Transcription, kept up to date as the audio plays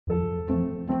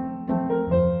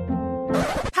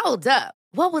Hold up.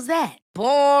 What was that?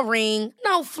 Boring.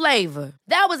 No flavor.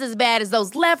 That was as bad as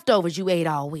those leftovers you ate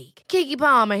all week. Keke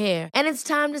Palmer here, and it's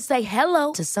time to say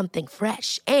hello to something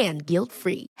fresh and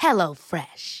guilt-free. Hello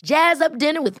Fresh. Jazz up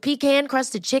dinner with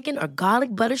pecan-crusted chicken or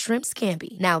garlic butter shrimp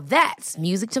scampi. Now that's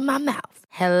music to my mouth.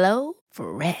 Hello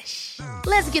Fresh.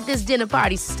 Let's get this dinner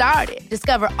party started.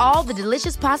 Discover all the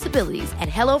delicious possibilities at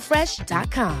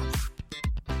hellofresh.com.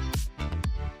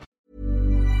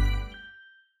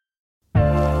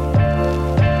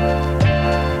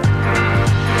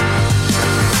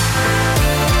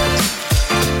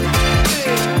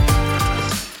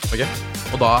 Ok,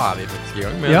 og da vi faktisk I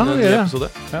gang med en ny episode.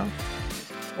 Ja.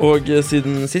 Og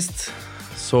siden sist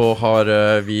så har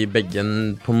vi begge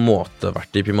på en måte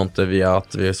vært I Piemonte via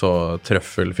at vi så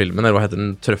Trøffelfilmen, eller hva heter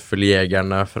den?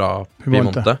 Trøffeljegerne fra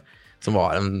Piemonte, som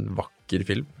var en vakker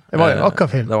film. Det var en vakker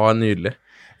film. Det var nydelig.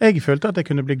 Jeg følte at jeg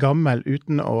kunne bli gammel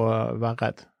uten å være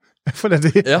redd. For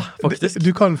ja, faktisk.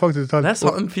 Du kan faktisk ta det.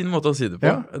 Det en fin måte å si det på.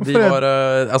 Ja, de var,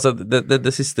 altså,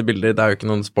 det siste bildet, det jo ikke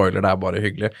noen spoiler, det bare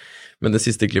hyggelig. Men det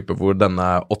siste klippet hvor denne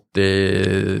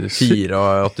 84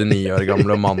 og 89 år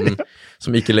gamle mannen,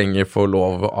 som ikke lenger får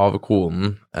lov av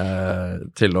konen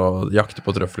til å jakte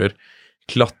på trøfler,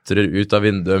 klatrer ut av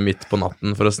vinduet midt på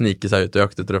natten for å snike seg ut og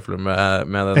jakte trøfler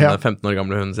med den 15 år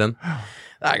gamle hunden sin.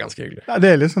 Det ganske hyggelig. Ja,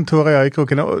 det litt sånn tårer I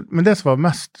øyekroken. Men det som var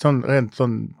mest sånn, rent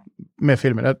sånn med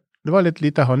filmen, det var litt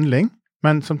lite handling,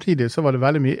 men samtidig så var det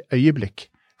veldig mye øyeblikk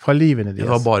fra livene deres. Det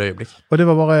var bare øyeblikk. Og det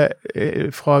var bare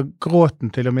fra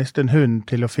gråten til å miste en hund,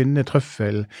 til å finne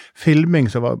trøffel, filming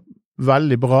som var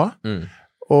veldig bra,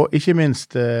 og ikke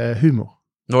minst humor.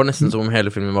 Det var nesten som om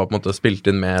hele filmen var på en måte spilt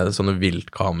inn med sånne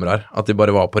viltkameraer, at de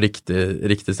bare var på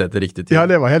riktig sted til riktig tid. Ja,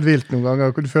 det var helt vilt noen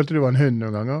ganger, du følte du var en hund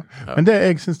noen ganger. Ja. Men det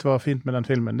jeg synes det var fint med den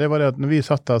filmen, det var det at når vi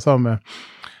satt der sammen med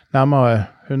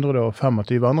nærmere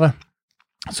 125 andre,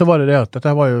 så var det at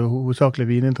dette var jo hovedsakelig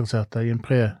vininteresserte I en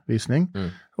previsning,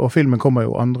 og filmen kommer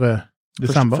jo 2.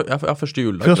 desember. Første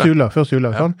juledag. Første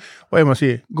juledag, sånn. Og jeg må si,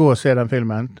 gå og se den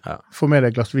filmen, få med deg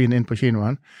et glass vin inn på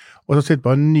kinoen, og så sitt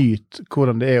bare nyt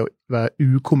hvordan det å være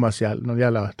ukommersiell når det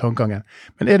gjelder tankegangen.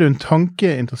 Men du en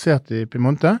tanke interessert I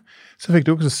Piemonte, så fikk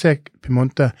du også se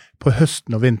Piemonte på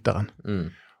høsten og vinteren.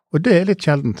 Og det litt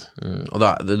sjeldent. Og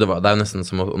det jo nesten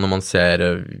som når man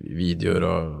ser videoer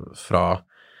fra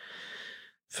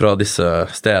disse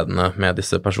stedene med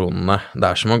disse personene, det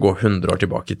som å gå 100 år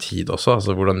tilbake I tid også,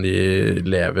 altså hvordan de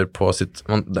lever på sitt...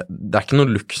 Det ikke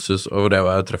noe luksus over det å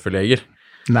være trøffeljeger.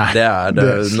 Nei, det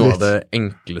noe av det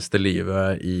enkleste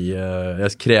livet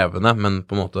krevende, men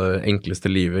på en måte enkleste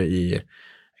livet jeg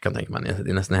kan tenke meg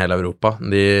I nesten hele Europa.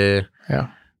 Det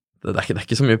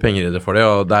ikke så mye penger I det for det,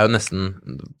 og det jo nesten,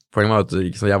 poenget var at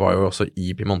jeg var jo også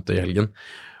I Piemonte I helgen,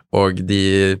 og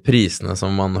de prisene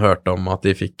som man hørte om at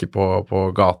de fikk på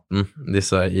gaten,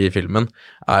 disse I filmen,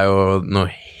 jo noe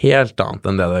helt annet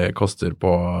enn det koster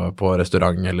på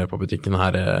restaurant eller på butikken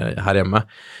her hjemme.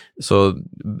 Så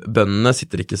bøndene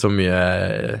sitter ikke så mye,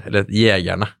 eller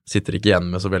jegerne sitter ikke igjen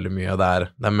med så veldig mye,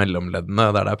 det mellomleddene,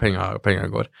 der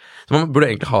penger går. Så man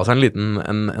burde egentlig ha seg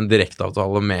en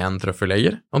direkteavtale med en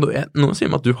trøffeljeger. Noen sier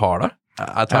meg at du har det.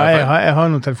 Jeg har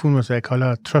noen telefoner som jeg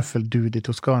kaller trøffeldude I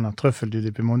Toskana, trøffeldude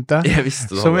I Piemonte. Jeg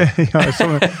visste det.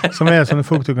 Som sånne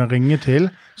folk du kan ringe til,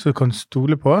 så du kan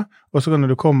stole på, og så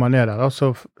når du kommer ned der,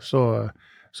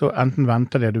 så enten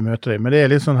venter de og du møter dem. Men det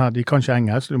litt sånn her, de kan ikke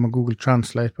engelsk, så du må Google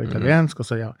Translate på italiensk, og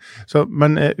så ja.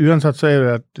 Men uansett så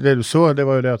det du så, det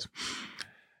var jo det at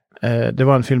det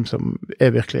var en film som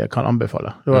jeg virkelig kan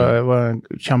anbefale. Det var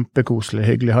kjempekoselig,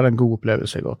 hyggelig, jeg hadde en god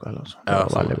opplevelse I går kveld. Altså. Det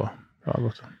var veldig bra. Det var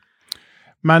godt.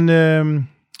 Men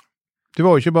du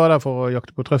var jo ikke bare der for å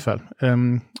jakte på trøffel.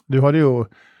 Du hadde jo,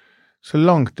 så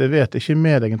langt jeg vet, ikke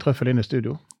med deg en trøffel inn I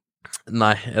studio.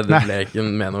 Nei, det ble ikke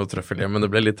med noe trøffel, men det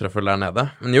ble litt trøffel der nede.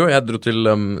 Men jo, jeg dro til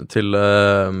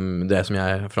det som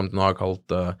jeg frem til nå har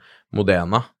kalt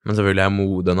Modena, men selvfølgelig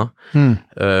Modena,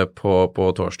 på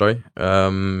torsdag.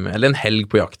 Eller en helg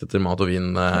på jakt etter mat og vin,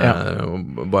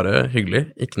 bare hyggelig,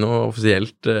 ikke noe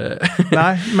offisielt.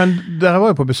 Nei, men dere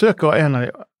var jo på besøk av en av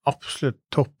de absolutt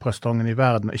topprestaurantene I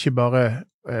verden, ikke bare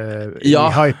I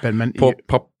hypen, men på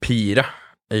papiret.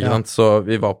 Ikke sant? Så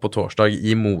vi var på torsdag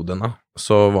I Modena,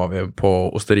 så var vi på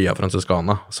Osteria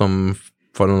Francescana, som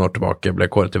for noen år tilbake ble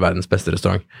kåret til verdens beste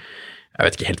restaurant. Jeg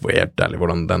vet ikke helt ærlig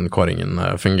hvordan den kåringen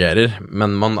fungerer,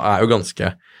 men man jo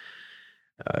ganske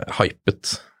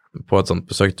hypet på et sånt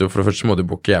besøk. For det første må du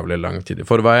booke jævlig lang tid I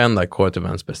forveien, det kåret til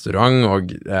verdens beste restaurant,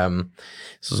 og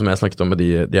så som jeg snakket om med de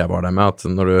jeg var der med, at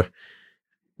når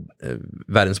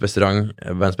verdens beste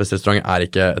restaurant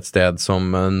ikke et sted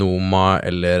som Noma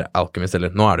eller Alchemist,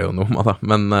 eller nå det jo Noma da,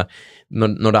 men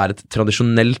når det et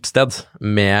tradisjonelt sted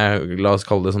med, la oss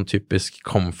kalle det sånn typisk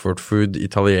comfort food,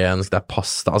 italiensk, det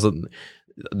pasta, altså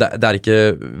det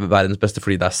ikke verdens beste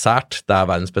fordi det sært, det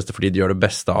verdens beste fordi de gjør det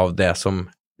beste av det som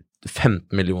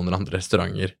 15 millioner andre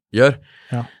restauranter gjør,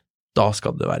 da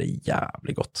skal det være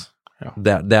jævlig godt. Ja.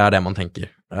 Det det man tenker.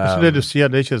 Så det du sier,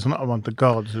 det ikke sånn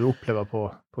avantgarde du opplever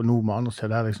på Noma andre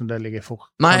steder, liksom det ligger for...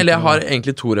 Nei, eller jeg har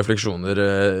egentlig 2 refleksjoner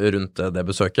rundt det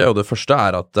besøket, og det første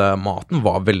at maten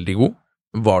var veldig god.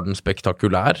 Var den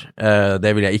spektakulær?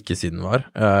 Det vil jeg ikke si den var.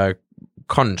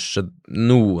 Kanskje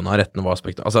noen av rettene var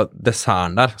spektakulær. Altså,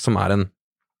 desserten der, som en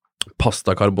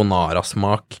pasta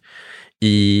carbonara-smak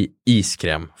i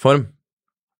iskremform,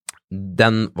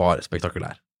 den var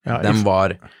spektakulær. Ja, den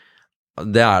var...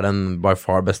 Det den by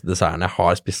far beste desserten jeg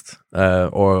har spist,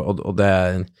 og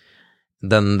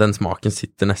den smaken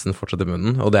sitter nesten fortsatt i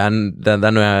munnen, og det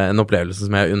en opplevelse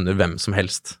som jeg unner hvem som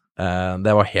helst.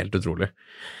 Det var helt utrolig.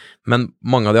 Men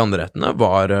mange av de andre rettene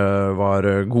var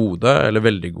gode, eller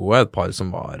veldig gode, et par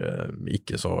som var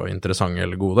ikke så interessante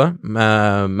eller gode,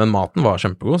 men maten var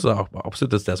kjempegod, så det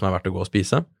absolutt et sted som verdt å gå og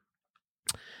spise.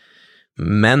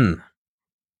 Men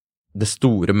det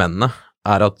store mennet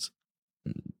at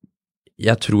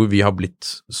jeg tror vi har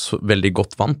blitt veldig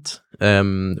godt vant,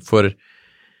 for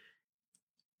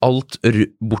alt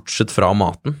bortsett fra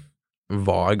maten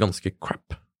var ganske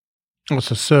crap.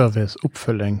 Altså service,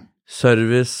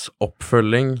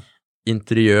 oppfølging,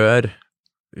 interiør,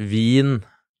 vin,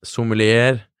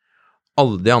 sommelier,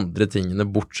 alle de andre tingene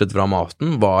bortsett fra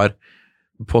maten var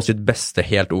på sitt beste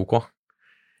helt ok.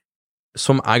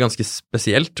 Som ganske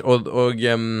spesielt, og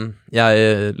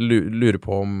jeg lurer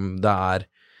på om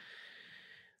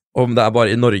det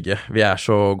bare i Norge vi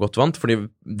så godt vant, fordi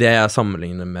det jeg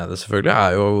sammenligner med det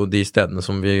selvfølgelig jo de stedene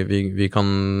som vi kan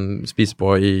spise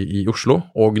på i Oslo,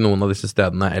 og noen av disse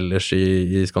stedene ellers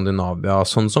i Skandinavia,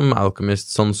 sånn som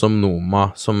Alchemist, sånn som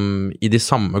Noma, som i de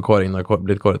samme kåringene har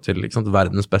blitt kåret til, ikke sant,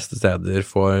 verdens beste steder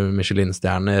for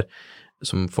Michelin-stjerner,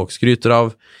 som folk skryter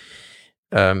av.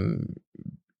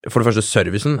 For det første,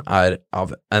 servicen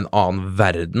av en annen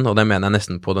verden, og det mener jeg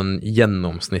nesten på den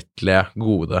gjennomsnittlige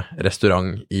gode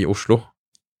restaurant i Oslo.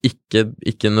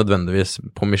 Ikke nødvendigvis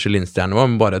på Michelin-stjernenivå,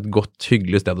 men bare et godt,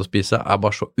 hyggelig sted å spise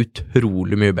bare så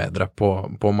utrolig mye bedre på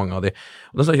mange av de.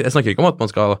 Og jeg snakker ikke om at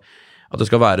det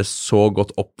skal være så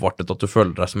godt oppvartet at du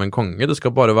føler deg som en konge, det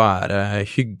skal bare være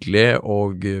hyggelig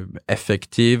og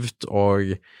effektivt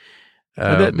og...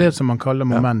 Det som man kaller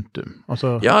momentum.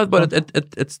 Altså, bare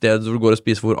et sted hvor du går og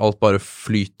spiser hvor alt bare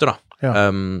flyter da. Ja.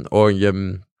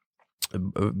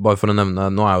 Bare for å nevne,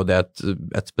 nå jo det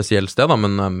et spesielt sted da,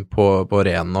 men på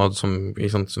Rena, som vi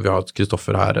har hatt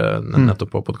Kristoffer her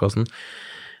nettopp på podcasten,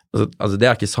 altså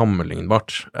det ikke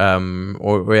sammenlignbart.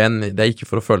 Og igjen, det ikke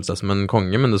for å føle seg som en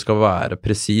konge, men det skal være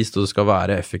presist, og det skal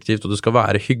være effektivt, og det skal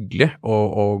være hyggelig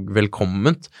og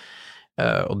velkomment.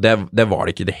 Og det var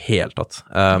det ikke i det hele tatt.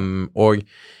 Og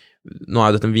nå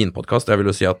jo dette en vinpodcast, jeg vil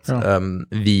jo si at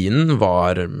vinen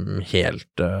var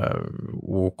helt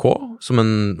ok, som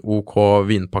en ok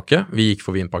vinpakke. Vi gikk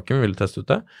for vinpakken, vi ville teste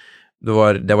ut det. Det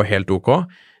var helt ok.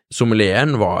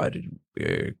 Sommelieren var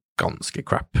ganske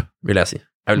crap, vil jeg si.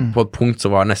 På et punkt så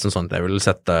var det nesten sånn at jeg ville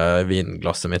sette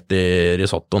vinglasset mitt i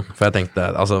risottoen, for jeg tenkte,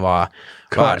 altså, hva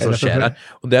det som skjer her?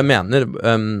 Og det jeg mener...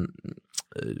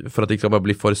 for at det ikke skal bare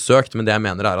bli for søkt, men det jeg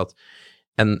mener at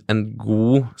en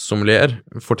god sommelier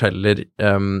forteller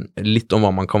litt om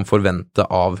hva man kan forvente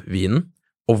av vinen,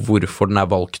 og hvorfor den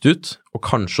valgt ut, og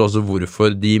kanskje også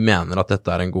hvorfor de mener at dette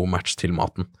en god match til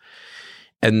maten.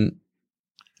 En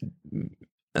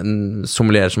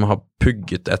sommelier som har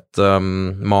pugget et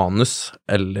manus,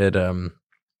 eller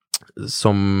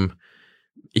som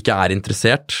ikke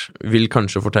interessert, vil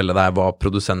kanskje fortelle deg hva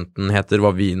produsenten heter,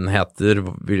 hva vinen heter,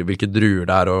 hvilke druer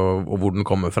det og hvor den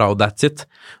kommer fra, og that's it.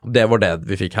 Og det var det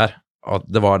vi fikk her. At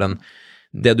det var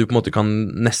det du på en måte kan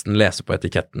nesten lese på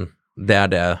etiketten. Det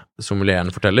det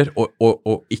sommelieren forteller,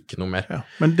 og ikke noe mer. Ja,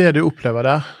 men det du opplever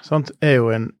der, sant,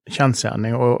 jo en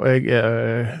kjensgjerning, og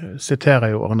jeg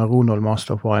siterer jo Arne Ronald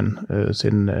Master på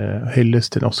sin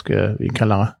hyllest til norske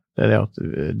vinkelnere. Det det at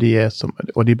de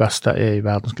og de beste i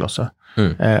verdensklasse.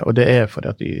 Og det fordi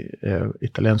at de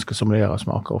italienske sommelierer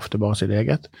smaker ofte bare sitt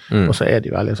eget, og så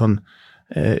de veldig sånn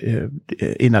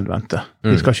innadvendte.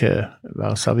 De skal ikke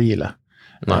være servile.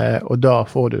 Og da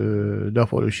får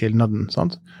du skilnaden,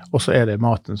 sant? Og så det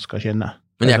maten som skal skinne.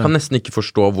 Men jeg kan nesten ikke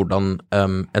forstå hvordan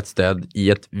et sted i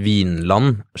et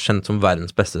vinland, kjent som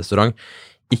verdens beste restaurant,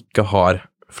 ikke har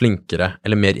flinkere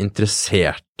eller mer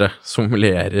interesserte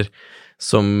sommelierer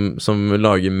som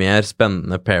lager mer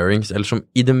spennende pairings, eller som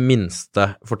i det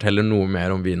minste forteller noe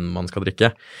mer om vinen man skal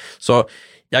drikke. Så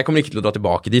jeg kommer ikke til å dra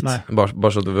tilbake dit,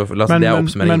 bare så det er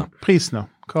oppsummeringen. Men prisen da?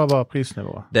 Hva var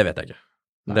prisnivået? Det vet jeg ikke.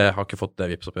 Det har ikke fått det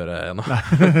Vipps-oppgjøret ennå.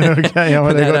 Okay, ja,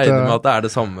 men jeg regner med at det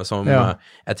det samme som,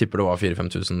 jeg tipper det var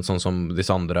 4-5 tusen, sånn som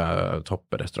disse andre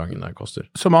topprestaurantene koster.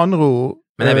 Som andre ord...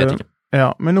 Men jeg vet ikke. Ja,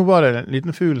 men nå var det en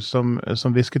liten fugl som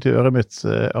visket i øret mitt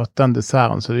at den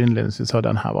desserten som du innledningsvis sa,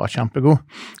 den her var kjempegod.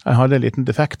 Jeg hadde en liten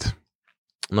defekt.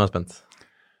 Nå jeg spent.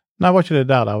 Nei, var ikke det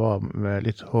der var med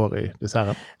litt hår i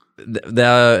desserten?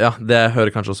 Det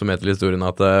hører kanskje også med til historien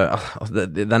at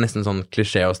det nesten sånn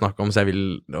klisjé å snakke om, så jeg vil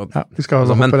vi skal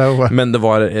hoppe det over. Men det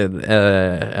var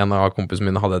en av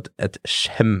kompisene mine hadde et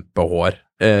kjempehår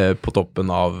på toppen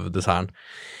av desserten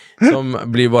som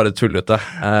blir bare tullete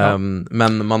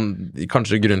men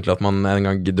kanskje grunnen til at man en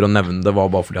gang gidder å nevne det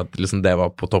var bare fordi at liksom det var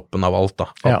på toppen av alt da,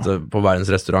 at på verdens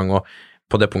restaurant, og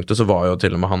på det punktet så var jo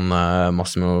til og med han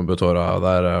Massimo Bottura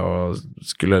der og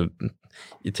skulle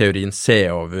i teorien se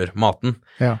over maten.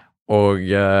 Og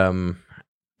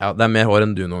det mer hår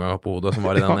enn du noen gang har på hodet som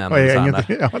var i den ene desserten der.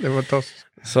 Ja, det var fantastisk.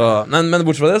 Så, men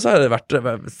bortsett fra det så har det vært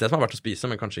et sted som har vært å spise,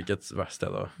 men kanskje ikke et verst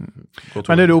sted å gå to.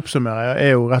 Men det du oppsummerer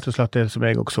jo rett og slett det som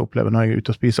jeg også opplever når jeg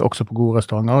ute og spiser, også på gode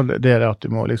restauranter, det det at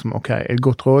du må liksom, et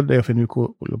godt råd, det å finne ut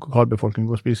hvor lokalbefolkningen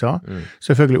går og spiser.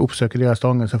 Selvfølgelig oppsøke de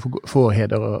restaurantene som får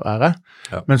heder og ære,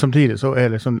 men samtidig så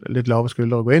det sånn litt lave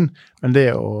skuldre å gå inn, men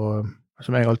det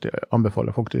som jeg alltid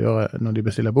anbefaler folk til å gjøre når de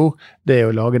bestiller bord, det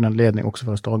å lage en anledning også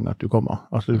for restauranten at du kommer.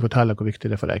 Altså du forteller hvor viktig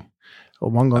det for deg.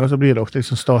 Og mange ganger så blir det ofte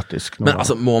liksom statisk. Men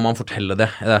altså, må man fortelle det?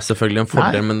 Det selvfølgelig en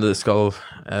fordel, men det skal...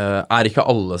 ikke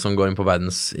alle som går inn på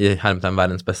verdens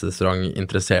beste restaurant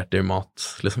interessert i mat,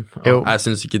 liksom? Jeg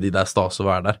synes ikke de der stas å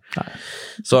være der.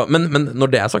 Så, men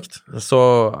når det sagt, så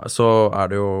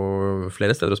det jo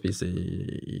flere steder å spise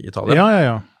i Italia.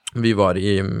 Ja. Vi var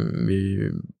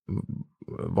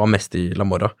mest i La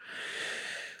Morra.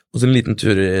 Og så en liten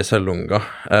tur i Sellunga,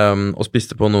 og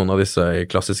spiste på noen av disse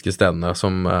klassiske stedene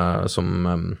som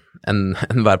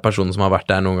enhver person som har vært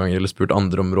der noen ganger eller spurt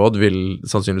andre om råd vil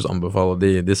sannsynligvis anbefale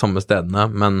de samme stedene,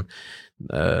 men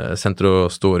Centro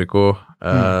Storico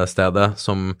stedet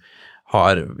som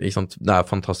har, ikke sant, det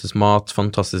fantastisk mat,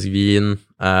 fantastisk vin,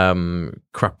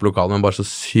 crap lokal, men bare så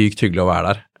sykt hyggelig å være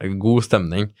der. God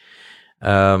stemning.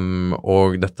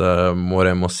 Og dette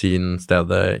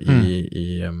Moremosin-stedet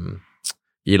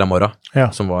i La Morra,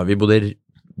 som vi bodde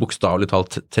bokstavelig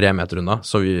talt 3 meter unna,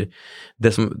 så hvis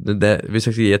jeg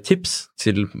skal gi et tips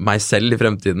til meg selv i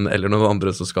fremtiden, eller noen andre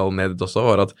som skal ned dit også,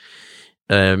 var at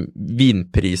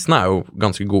vinprisene jo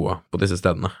ganske gode på disse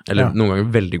stedene, eller noen ganger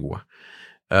veldig gode.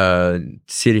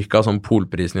 Cirka som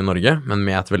polprisen i Norge, men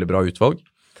med et veldig bra utvalg.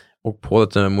 Og på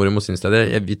dette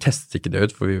Moremosin-stedet, vi testet ikke det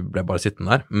ut, for vi ble bare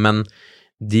sittende der, men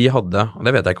de hadde, og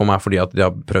det vet jeg ikke om fordi at de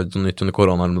har prøvd sånn nytt under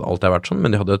korona, eller alt har vært sånn,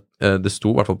 men det sto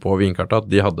i hvert fall på vinkartet at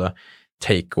de hadde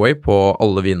takeaway på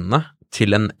alle vinene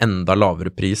til en enda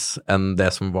lavere pris enn det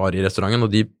som var i restauranten,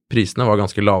 og de prisene var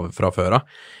ganske lave fra før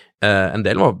av. En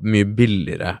del var mye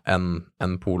billigere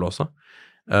enn Pol også.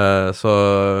 Så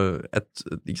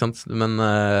ikke sant, men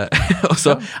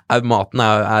også maten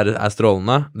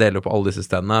strålende, det gjelder på alle disse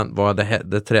stedene.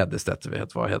 Det tredje stedet vi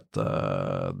hva het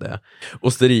det?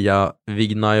 Osteria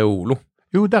Vignaiolo.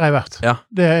 Jo, der har jeg vært. Ja.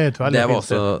 Det et veldig fint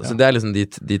sted. Så det liksom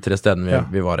de 3 stedene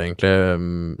vi var egentlig,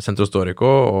 Centro Storico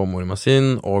og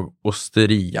Moremosin og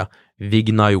Osteria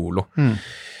Vignaiolo.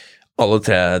 Alle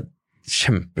 3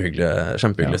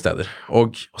 kjempehyggelige steder.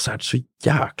 Og så det så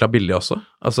jækla billig også.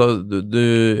 Altså,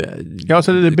 det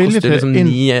koster liksom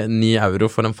 9 euro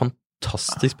for en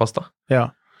fantastisk pasta. Ja,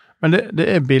 men det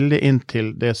billig inn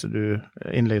til det som du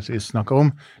innledningsvis snakker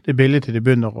om. Det billig til de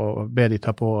begynner å be de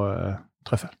ta på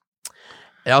trøffel.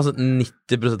 Ja, altså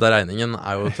 90% av regningen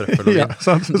jo trøffel og vin.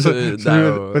 Så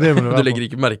du legger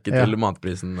ikke merke til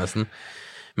matprisen nesten.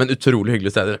 Men utrolig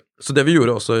hyggelige steder. Så det vi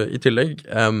gjorde også i tillegg,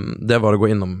 det var å gå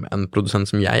innom en produsent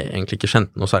som jeg egentlig ikke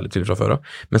kjente noe særlig til fra før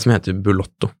av, men som heter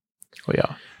Bulotto.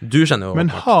 Du kjenner jo... Men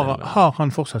har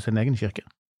han fortsatt sin egen kirke?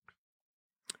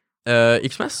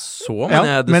 Ikke som jeg så,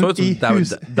 men det så ut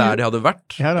som der de hadde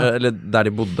vært, eller der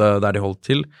de bodde, der de holdt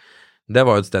til. Det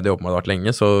var jo et sted de åpenbart har vært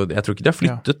lenge, så jeg tror ikke de har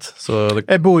flyttet.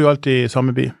 Jeg bor jo alltid i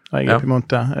samme by, jeg i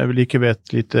Piemonte. Jeg vil like ved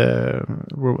et lite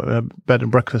bed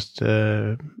and breakfast,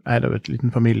 av et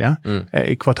liten familie,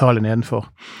 i kvartalet nedenfor.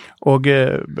 Og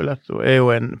Bulotto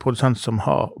jo en produsent som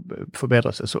har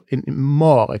forbedret seg så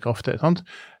innmari kraftig, sant?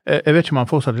 Jeg vet ikke om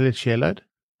han fortsatt litt sjeløyd.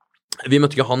 Vi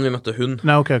møtte ikke han, vi møtte hun.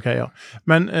 Nei, ok, ja.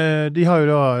 Men de har jo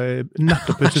da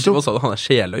nettopp pusset opp. Hva sa du, han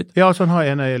sjeløyd? Ja, så han har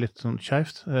en litt sånn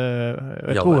skjevt.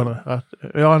 Jeg tror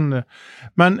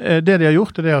men det de har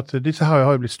gjort er at disse her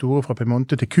har jo blitt store fra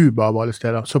Piemonte til Cuba av alle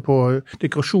steder. Så på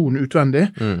dekorasjonen utvendig,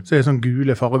 så er det sånn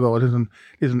gule farger og litt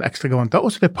sånn ekstravaganter. Og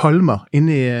så er det palmer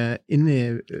inni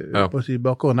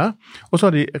bakgården der. Og så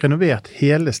har de renovert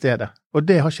hele stedet. Og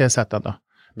det har ikke jeg sett ennå.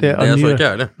 Det så ikke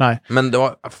jeg heller. Nei. Men det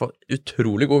var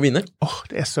utrolig gode viner.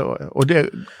 Det så... Og det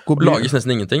lages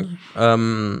nesten ingenting.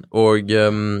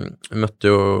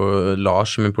 Møtte jo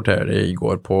Lars som importerer det i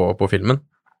går på filmen.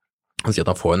 Han sier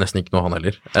at han får nesten ikke noe han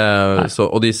heller.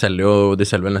 Og de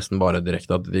selger vel nesten bare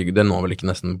direkte, at det når vel ikke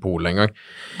nesten på Polen engang.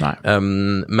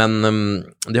 Men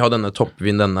de har denne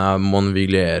toppvin, denne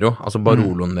Monvigliero, altså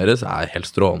Baroloen deres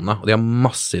helt strålende, og de har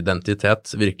masse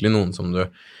identitet, virkelig noen som du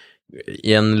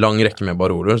i en lang rekke med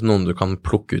baroler, noen du kan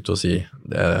plukke ut og si,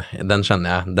 den kjenner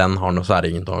jeg, den har noe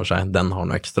særegent over seg, den har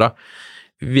noe ekstra.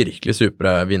 Virkelig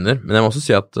supre vinner. Men jeg må også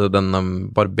si at den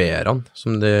Barberaen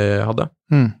som de hadde,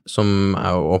 som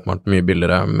jo åpenbart mye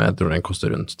billigere, jeg tror den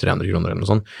koster rundt 300 kroner eller noe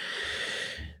sånt,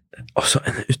 også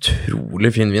en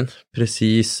utrolig fin vin.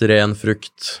 Presis, ren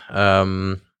frukt,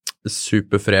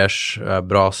 superfresh,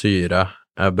 bra syre,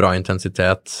 bra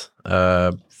intensitet,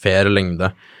 fair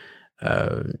lengde,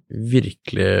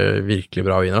 virkelig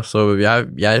bra viner. Så jeg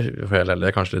for helt ærlig,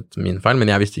 det kanskje litt min feil, men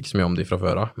jeg visste ikke så mye om de fra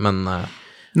før av.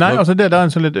 Nei, altså det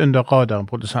en sånn litt under radaren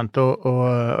produsent,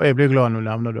 og jeg blir glad når du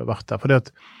nevner du har vært der, for det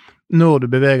at når du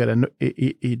beveger deg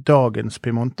i dagens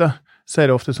Piemonte, så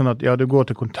det ofte sånn at ja, du går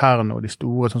til Conterno og de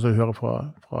store, sånn som du hører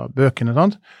fra bøkene,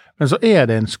 sant? Men så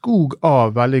det en skog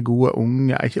av veldig gode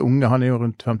unge, ikke unge, han jo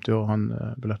rundt 50 år, han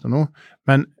billetter nå,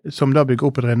 men som da bygger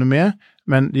opp et renommé,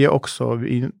 men de også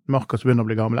i marker som begynner å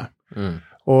bli gamle.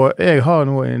 Og jeg har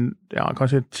nå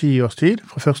kanskje 10 års tid,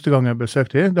 fra første gang jeg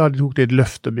besøkte dem, da tok de et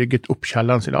løft og bygget opp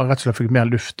kjelleren sin, rett og slett fikk mer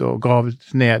luft og gravet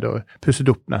ned og pusset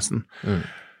opp nesten.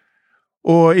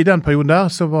 Og i den perioden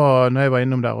der, så når jeg var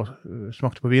innom der og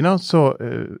smakte på viner, så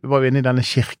var vi inne i denne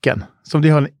kirken, som de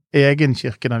har en egen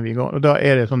kirke den vi går, og da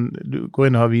det sånn, du går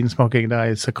inn og har vinsmaking,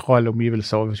 det sakrale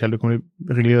omgivelser og forskjellig, du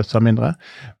kommer religiøst av mindre.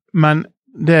 Men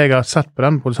det jeg har sett på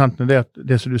den produsenten, det at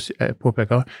det som du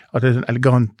påpeker, at det sånn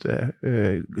elegant,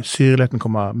 syrligheten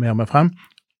kommer mer og mer frem,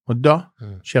 og da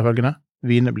skjer følgende,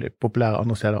 viner blir populære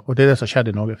andre steder, og det det som har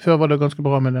skjedd i Norge. Før var det ganske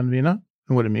bra med den vinen,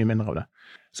 nå det mye mindre av det.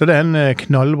 Så det en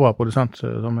knallbra produsent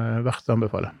som verdt å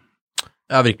anbefale.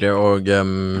 Ja, virkelig, og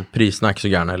prisene ikke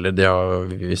så gærne heller. De har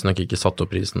visstnok ikke satt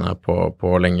opp prisene på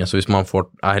lenge, så hvis man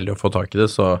heldig å få tak i det,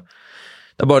 så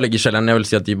det bare å legge i kjelleren. Jeg vil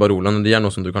si at de barolene, de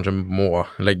noe som du kanskje må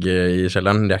legge i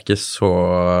kjelleren. De ikke så...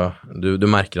 Du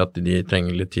merker at de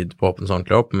trenger litt tid på å åpne så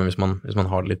ordentlig opp, men hvis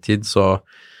man har litt tid, så...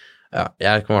 Ja,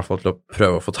 jeg kommer i hvert fall til å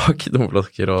prøve å få tak i noen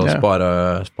flasker og spare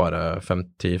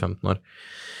 10-15 år.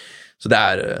 Så det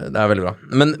er veldig bra.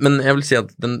 Men jeg vil si at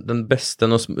den beste,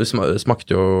 nå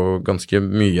smakte jo ganske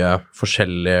mye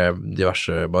forskjellige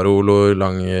diverse Barolo,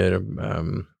 Langer,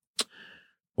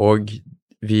 og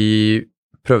vi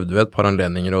prøvde ved et par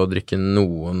anledninger å drikke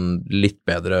noen litt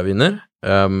bedre viner.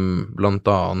 Blant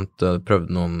annet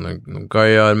prøvde noen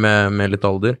Gaiar med litt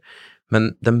alder,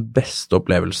 men den beste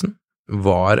opplevelsen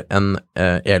var en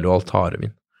Elo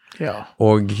Altare-vin. Ja.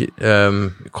 Og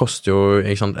koster jo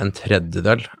ikke sant, en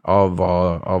tredjedel av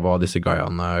hva disse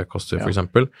Gaiaene koster, for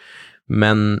eksempel.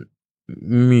 Men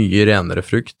mye renere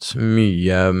frukt,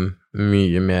 mye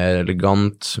mer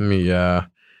elegant,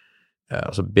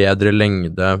 altså bedre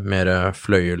lengde, mer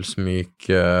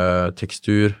fløyelsmyk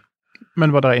tekstur.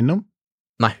 Men var dere innom?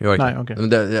 Nei, vi var ikke. Nei, okay.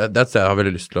 Det et sted jeg har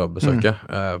veldig lyst til å besøke.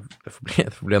 Det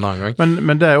får bli en annen gang.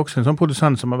 Men det også en sånn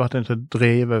produsent som har vært inn til å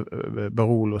drive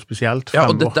Barolo spesielt. Ja,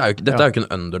 og dette er jo ikke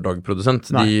en underdog-produsent.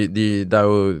 De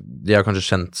er kanskje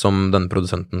kjent som den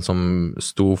produsenten som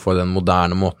sto for den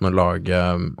moderne måten å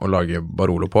lage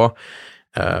Barolo på,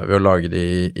 ved å lage de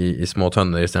i små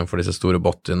tønner i stedet for disse store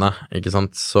bottiene, ikke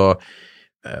sant? Så...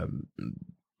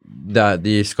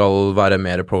 de skal være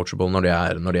mer approachable når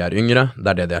de er yngre,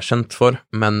 det det de er kjent for,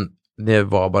 men det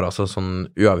var bare altså sånn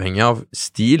uavhengig av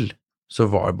stil, så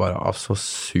var det bare av så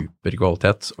super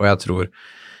kvalitet, og jeg tror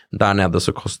der nede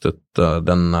så kostet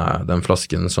den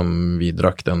flasken som vi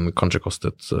drakk, den kanskje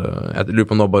kostet, jeg lurer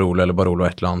på om det var Barolo eller Barolo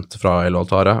et eller annet fra Elo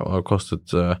Altare, og det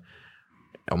kostet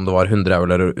om det var 100 euro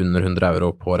eller under 100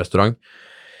 euro på restaurant,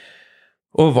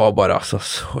 og var bare altså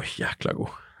så jækla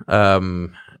god.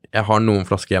 Jeg har noen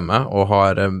flasker hjemme, og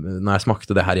når jeg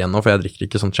smakte det her igjen nå, for jeg drikker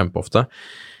ikke sånn kjempeofte,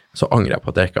 så angrer jeg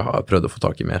på at jeg ikke har prøvd å få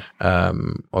tak i mer.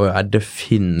 Og jeg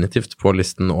definitivt på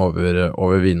listen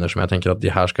over viner som jeg tenker at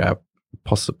de her skal jeg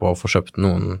passe på å få kjøpt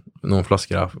noen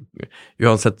flasker av,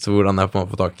 uansett hvordan jeg på en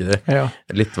måte får tak i det,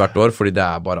 litt hvert år, fordi det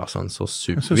bare altså en så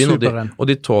supervin, og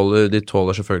de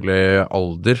tåler selvfølgelig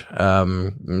alder,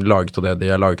 laget av det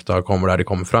de laget av, kommer der de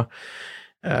kommer fra,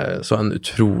 så en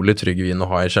utrolig trygg vin å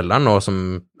ha i kjelleren, og som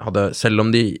selv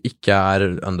om de ikke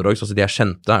underdogs, altså de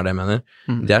kjente, det jeg mener,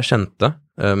 de kjente,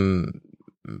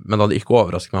 men det hadde ikke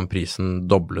overrasket meg om prisen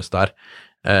dobles der,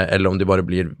 eller om de bare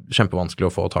blir kjempevanskelig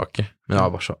å få tak i. Men det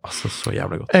var bare så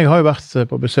jævlig godt. Jeg har jo vært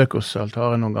på besøk hos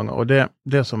Altare noen ganger, og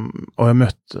det som, og jeg har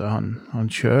møtt han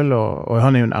selv, og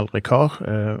han jo en eldre kar.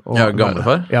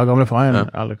 Gamlefar? Ja, gamlefar en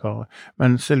eldre kar.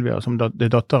 Men Silvia, som det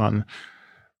datteren,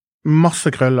 masse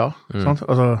krøller, sant?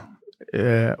 Altså,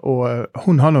 og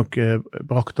hun har nok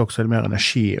brakt også mer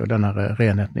energi og denne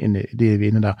renheten inn i de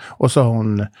vinene der. Og så har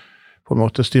hun på en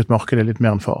måte styrt markedet litt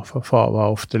mer enn far, for far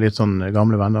var ofte litt sånn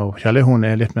gamle venner og forskjellig. Hun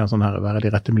litt mer sånn her, være de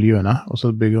rette miljøene, og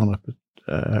så bygger hun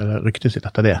ryktet sitt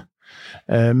etter det.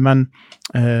 Men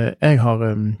jeg har,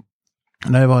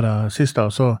 da jeg var der sist da,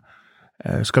 så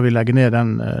skal vi legge ned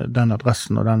den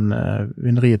adressen og den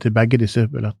vineriet til begge disse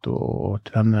billetter og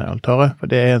til denne Altare, for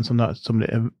det en sånn der, som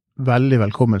det veldig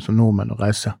velkommen som nordmenn å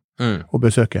reise og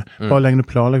besøke. Bare legge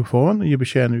planlegge på forhånd, gi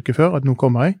beskjed en uke før at nå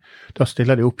kommer jeg, da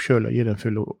stiller de opp selv og gir det en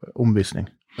full omvisning.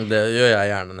 Det gjør jeg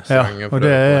gjerne neste gang.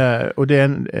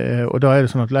 Og da det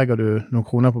sånn at legger du noen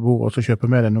kroner på bordet og så kjøper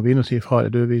med deg noen vin og sier fra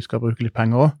deg, vi skal bruke litt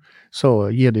penger også, så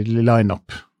gir de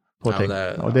line-up på ting.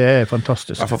 Og det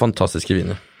fantastisk. I hvert fall fantastiske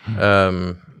viner.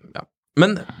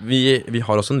 Men vi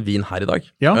har også en vin her i dag,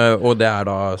 og det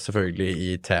da selvfølgelig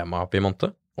i tema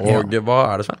Piemonte. Og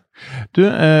hva det, Sven? Du,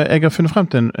 jeg har funnet frem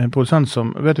til en produsent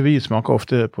som, vet du, vi smaker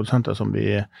ofte produsenter som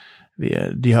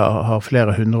de har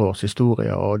flere 100 års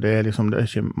historie, og det liksom, det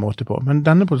ikke måte på. Men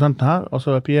denne produsenten her,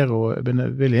 altså Piero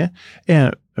Benevilli, en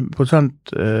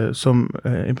produsent som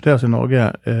importeres i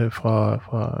Norge fra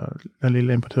den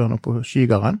lille importøren oppe på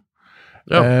Skigaren.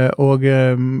 Og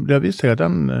det har vist seg at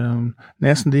den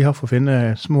nesen de har for å finne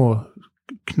små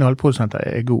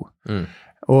knallprodusenter god.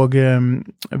 Og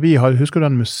husker du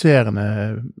den musserende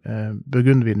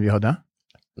burgundvin vi hadde?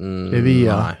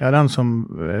 Den som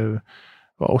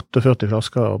var 48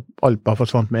 flasker, og alt bare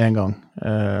forsvant med en gang.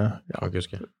 Kan ikke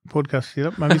huske.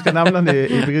 Podcast-sider, men vi skal nevne den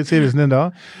i beskrivelsen din da.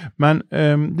 Men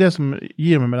det som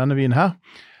gir meg med denne vinen her,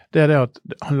 det det at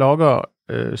han lager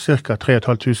ca.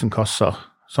 3.500 kasser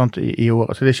sant, i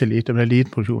året, så det ikke lite, men det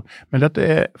liten produksjon. Men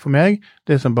dette for meg,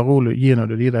 det som Barolo gir når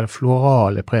du gir det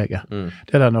florale preget.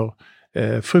 Det der når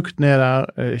frukten der,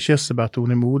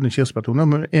 kirsebærtone, modne kirsebærtone,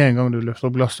 men en gang du løfter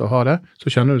opp glasset og har det,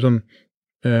 så kjenner du sånn,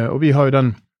 og vi har jo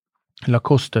den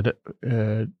Lacoste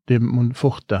de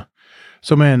Montforte,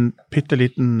 som en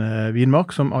pitteliten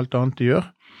vinmark, som alt annet de gjør.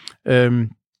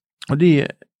 Og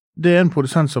det en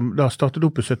produsent som da startet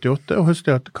opp i 78, og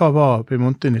husker at hva var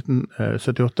Piemonte i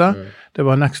 1978? Det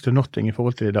var next to nothing i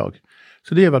forhold til i dag.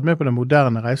 Så de har vært med på den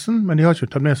moderne reisen, men de har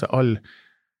ikke tatt med seg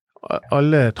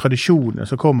alle tradisjonene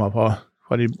som kommer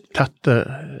fra de tette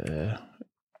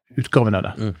utgavene av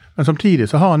det. Men samtidig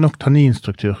så har han nok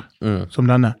tanninstruktur som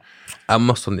denne.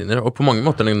 Masse tanniner, og på mange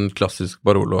måter en klassisk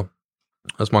Barolo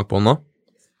smak på den da.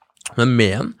 Men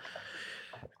med en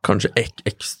kanskje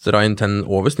ekstra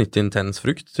over snitt intens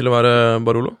frukt til å være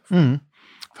Barolo.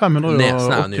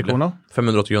 580 kroner.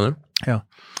 580 kroner. Ja.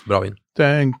 Bra vin.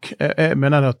 Jeg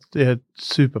mener at det et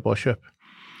superbra kjøp.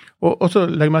 Og så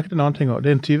legger jeg merke til en annen ting,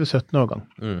 det en 2017-årgang.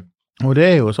 Og det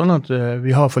jo sånn at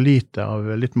vi har for lite av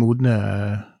litt modne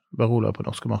Baroler på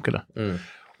norske markedet.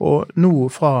 Og nå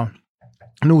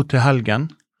til helgen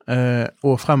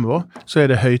og fremover, så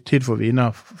det høytid for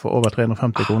viner for over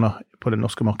 350 kroner på det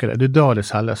norske markedet. Det da det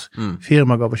selges.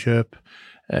 Firmagavekjøp,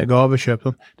 gavekjøp,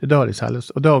 sånn. Det da de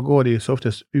selges. Og da går de så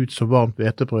oftest ut som varmt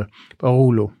hvetebrød,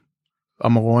 Barolo,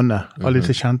 Amarone, alle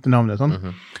disse kjente navnene,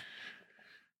 sånn.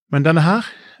 Men denne her,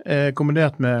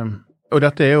 kombinert med, og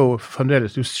dette jo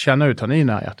fremdeles, du kjenner jo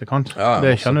tanniner i etterkant,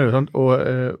 det kjenner du, sant?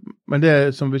 Men det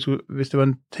som, hvis det var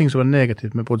en ting som var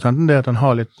negativt med produsenten, det at han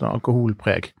har litt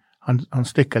alkoholpreg. Han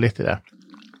stikker litt i det.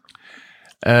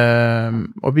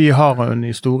 Og vi har den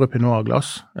i store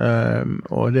Pinot-glass,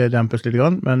 og det dempes litt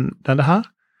grann, men denne her,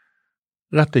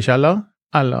 rett i kjeller,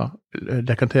 eller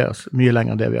dekanteres mye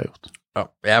lenger enn det vi har gjort. Ja,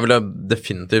 jeg ville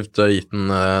definitivt gitt den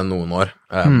noen år.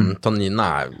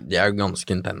 Tanninene de jo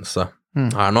ganske intense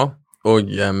her nå,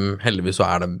 og heldigvis så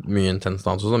det mye intens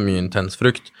dans også, mye intens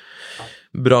frukt,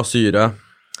 bra syre,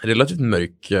 relativt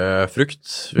mørk frukt,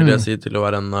 vil jeg si, til å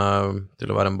være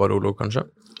en Barolo kanskje,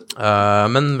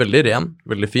 men veldig ren,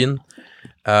 veldig fin,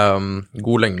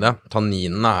 god lengde.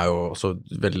 Tanninene jo også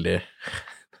veldig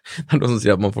det noen som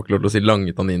sier at man får ikke lov til å si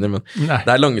lange tanniner, men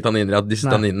det lange tanniner at disse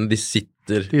tanninene, de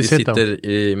sitter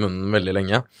i munnen veldig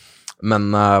lenge.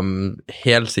 Men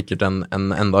helt sikkert en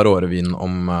enda råere vin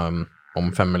om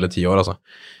 5 eller 10 år, altså.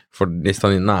 For disse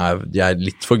tanninene de er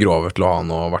litt for grove til å ha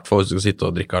noe, i hvert fall hvis du skal sitte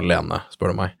og drikke alene,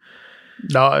 spør du meg.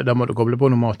 Da må du koble på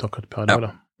noe mat akkurat per dag,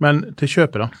 da. Men til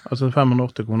kjøpet da, altså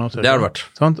 580 kroner. Det har det vært.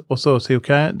 Sant? Og så sier ok,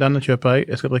 denne kjøper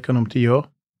jeg skal drikke den om 10 år.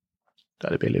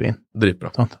 Da det billig vin. Dritbra.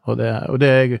 Sant? Og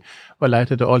det jeg var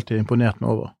leitet og alltid imponert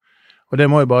meg over. Og det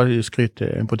må jeg bare skryte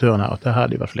til importøren her, at det her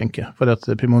de vært flinke. For at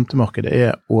Piemonte-markedet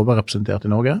overrepresentert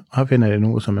i Norge. Her finner de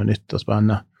noe som nytt og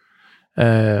spennende.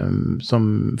 Som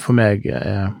for meg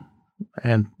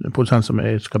en produsent som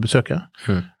jeg skal besøke,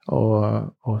 og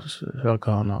høre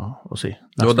hva han har å si.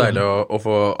 Det var deilig å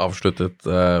få avsluttet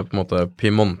på en måte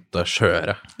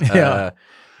Piemonte-skjøret. Det har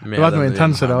vært noen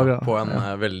intense dager. På en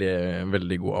veldig,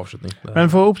 veldig god avslutning.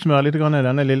 Men for å oppsummere litt grann i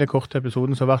denne lille korte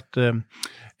episoden, så har vært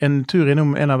en tur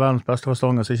innom en av verdens beste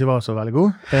restauranter som ikke var så veldig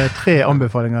god. 3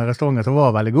 anbefalinger av restauranter som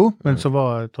var veldig god, men som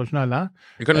var tradisjonelle.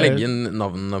 Vi kan legge inn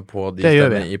navnene på de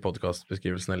stedene i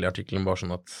podcastbeskrivelsen eller i artikkelen, bare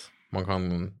sånn at man kan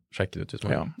sjekke det ut hvis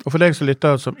man Og for deg som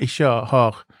lytter som ikke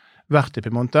har vært i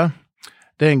Piemonte,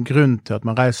 det en grunn til at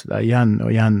man reiser der igjen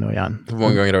og igjen og igjen. Hvor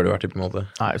mange ganger har du vært i Piemonte?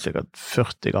 Nei, sikkert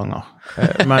 40 ganger.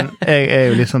 Men jeg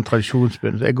jo litt sånn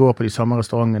tradisjonsbundet. Jeg går på de samme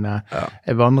restaurantene,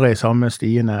 jeg vandrer i samme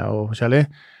stiene og forskjellig.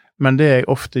 Men det jeg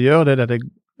ofte gjør, det at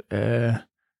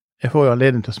jeg får jo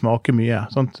anledning til å smake mye.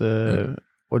 Sant?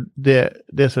 Og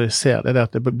det som jeg ser, det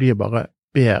at det blir bare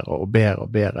bedre og bedre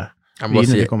og bedre. Jeg må bare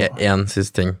si en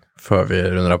siste ting før vi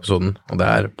runder episoden, og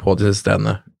det på disse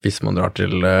stedene, hvis man drar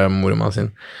til morma sin.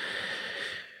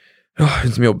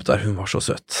 Hun som jobbet der, hun var så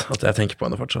søt, at jeg tenker på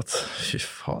henne fortsatt. Fy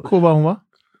fader. Hvor var hun var?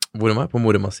 Hvor hun var? På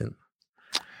morma sin.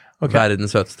 Okay.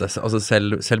 Verdens søteste. Altså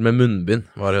selv med munnbind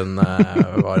var hun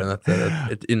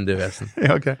et yndig vesen.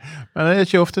 Ja, ok. Men det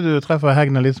ikke ofte du treffer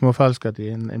Hegnar litt småfelsket i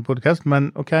en podcast,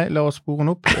 men ok, la oss spore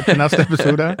den opp til neste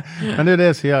episode. Men det det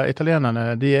jeg sier,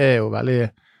 italienerne, de jo veldig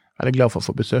glad for å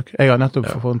få besøk. Jeg har nettopp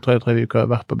for 3 uker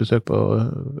vært på besøk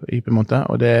i Piemonte,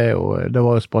 og det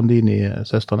var jo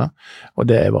Sprandini-søstrene, og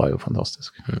det var jo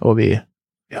fantastisk. Og vi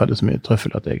hadde så mye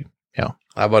trøffel at jeg,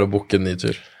 Det bare å booke en ny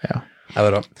tur. Ja. Det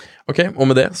bra. Ok, og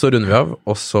med det så runder vi av,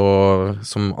 og så,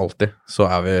 som alltid, så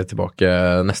vi tilbake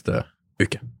neste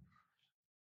uke.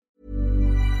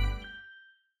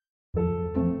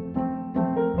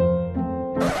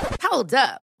 Hold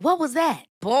up. What was that?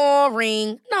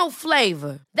 Boring. No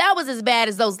flavor. That was as bad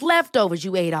as those leftovers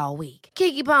you ate all week.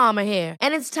 Keke Palmer here,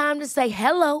 and it's time to say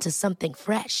hello to something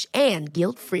fresh and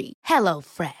guilt-free. Hello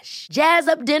Fresh. Jazz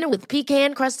up dinner with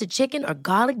pecan-crusted chicken or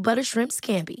garlic butter shrimp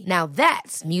scampi. Now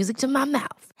that's music to my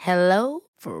mouth. Hello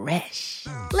Fresh.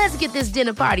 Let's get this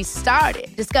dinner party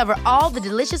started. Discover all the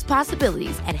delicious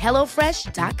possibilities at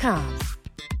hellofresh.com.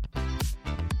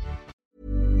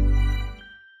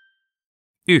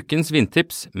 Ukens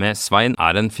vindtips med Svein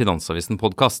en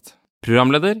Finansavisen-podcast.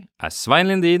 Programleder Svein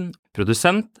Lindin,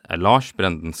 produsent Lars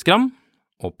Brenden Skram,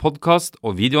 og podcast-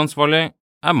 og videoansvarlig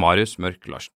Marius Mørk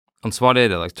Larsen.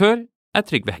 Ansvarlig redaktør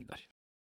Trygve Hegnar.